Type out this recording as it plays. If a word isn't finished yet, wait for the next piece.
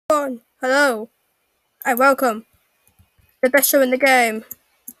Hello, and welcome. The best show in the game.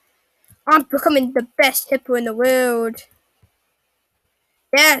 I'm becoming the best hippo in the world.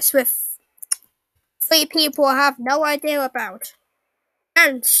 Yes, with three people I have no idea about.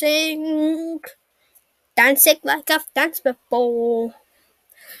 Dancing. Dancing like I've danced before.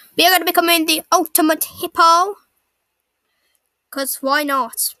 We are going to be becoming the ultimate hippo. Because why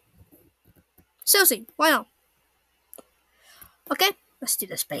not? Seriously, why not? Okay, let's do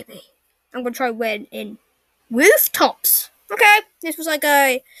this, baby. I'm going to try win in rooftops. Okay, this is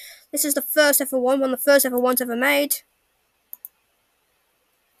the first ever one of the first ever ones ever made.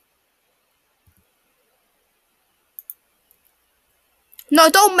 No,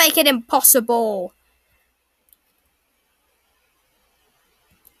 don't make it impossible.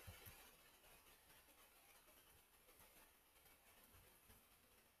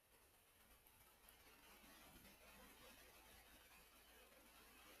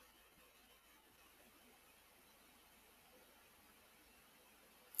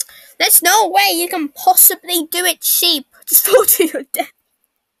 There's no way you can possibly do it cheap. Just fall to your death.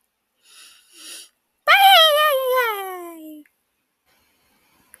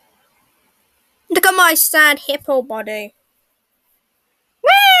 Look at my sad hippo body.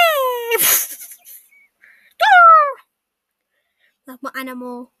 Like my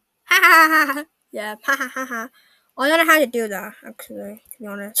animal. Ha ha ha ha. Yeah, ha ha ha ha. I don't know how to do that, actually, to be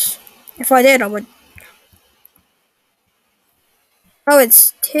honest. If I did, I would. Oh,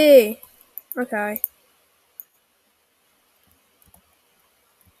 it's T. Okay.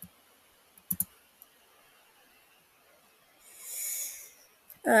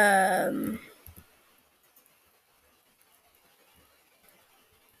 Don't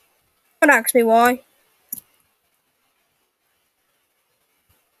ask me why.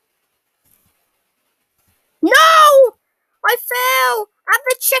 No! I fell! And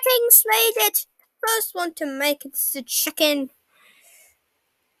the chickens made it! First one to make it is the chicken.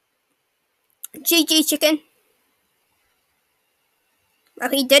 GG chicken. Oh,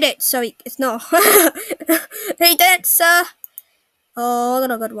 he did it, so it's not. He did it, sir. Oh,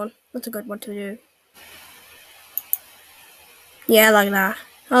 that's a good one. That's a good one to do. Yeah, I like that.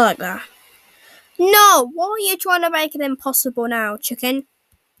 I like that. No, why are you trying to make it impossible now, chicken?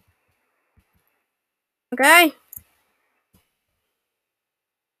 Okay.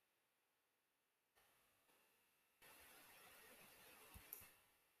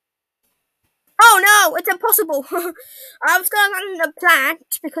 Oh no, it's impossible. I was going on the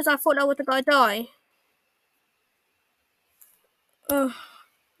plant because I thought I was gonna die. Oh,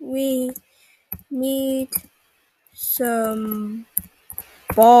 we need some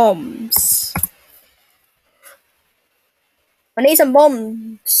bombs. I need some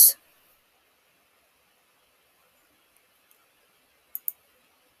bombs.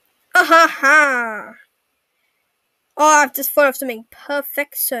 Ha ha. Oh, I've just thought of something.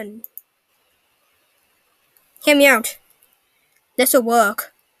 Perfection. Hear me out. This'll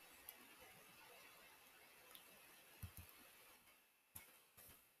work.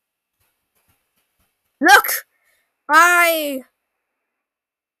 Look! Oh,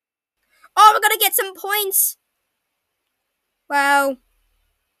 we're gonna get some points. Well.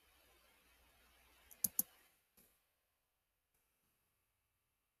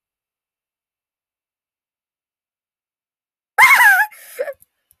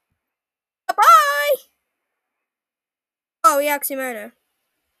 Bye-bye! Oh, we actually murder.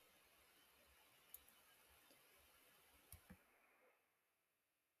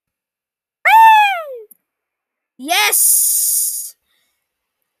 Yes!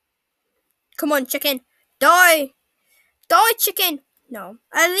 Come on, chicken. Die! Die, chicken! No.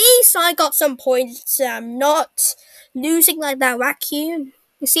 At least I got some points. I'm not losing like that vacuum.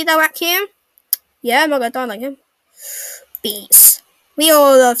 You see that vacuum? Yeah, I'm not gonna die like him. Bees. We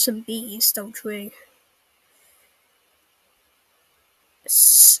all love some bees, don't we?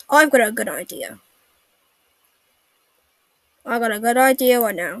 I've got a good idea. I got a good idea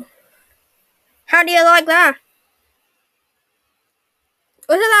right now. How do you like that?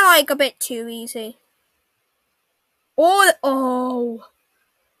 Wasn't that like a bit too easy? Oh,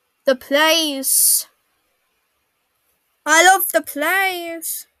 the plays. I love the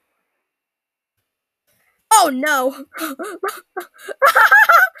plays. Oh no.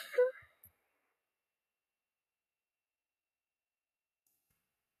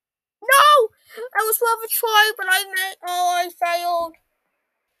 No! I was worth a try, but I failed.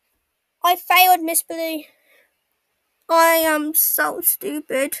 I failed, Miss Billy. I am so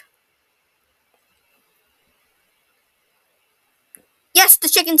stupid. Yes, the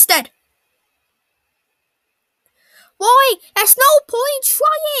chicken's dead. Why? There's no point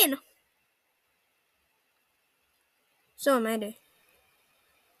trying. Someone made it.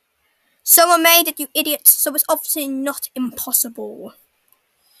 Someone made it, you idiot. So it's obviously not impossible.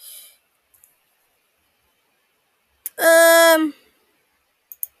 Yeah,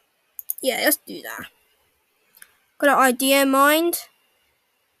 let's do that. Got an idea in mind.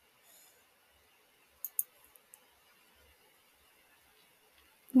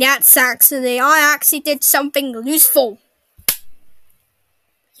 That's actually, I actually did something useful.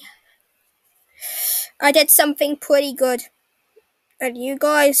 I did something pretty good. And you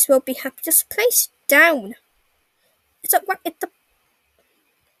guys will be happy. Just place it down. It's like, it's the...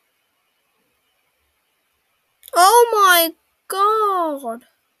 Oh my god.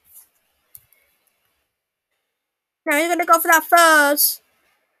 Now you're gonna go for that first.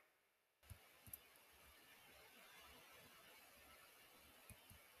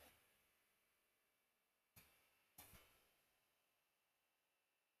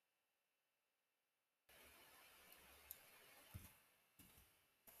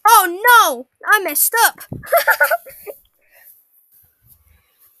 Oh no! I messed up.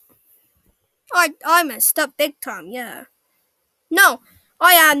 I messed up big time, yeah. No,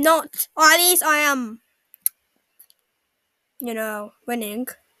 I am not. Or at least I am, winning.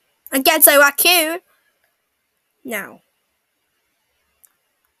 Against a raccoon. Now,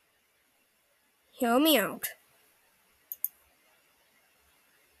 hear me out.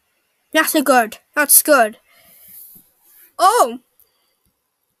 That's good. That's good. Oh!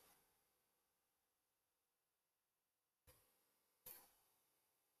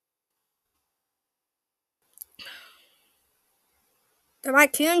 The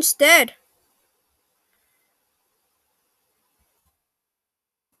raccoon's dead.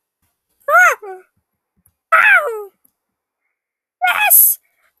 Ah! Ow! Yes!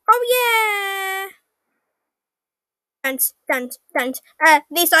 Oh yeah! Dance. At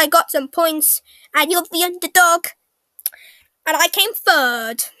least I got some points, and you're the underdog. And I came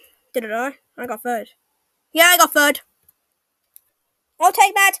third. Did I? I got third. Yeah, I got third. I'll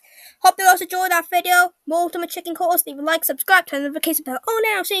take that. Hope you guys enjoyed that video. More Ultimate Chicken Calls. Leave a like, subscribe, turn the notification bell on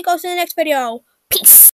now. See you guys in the next video. Peace.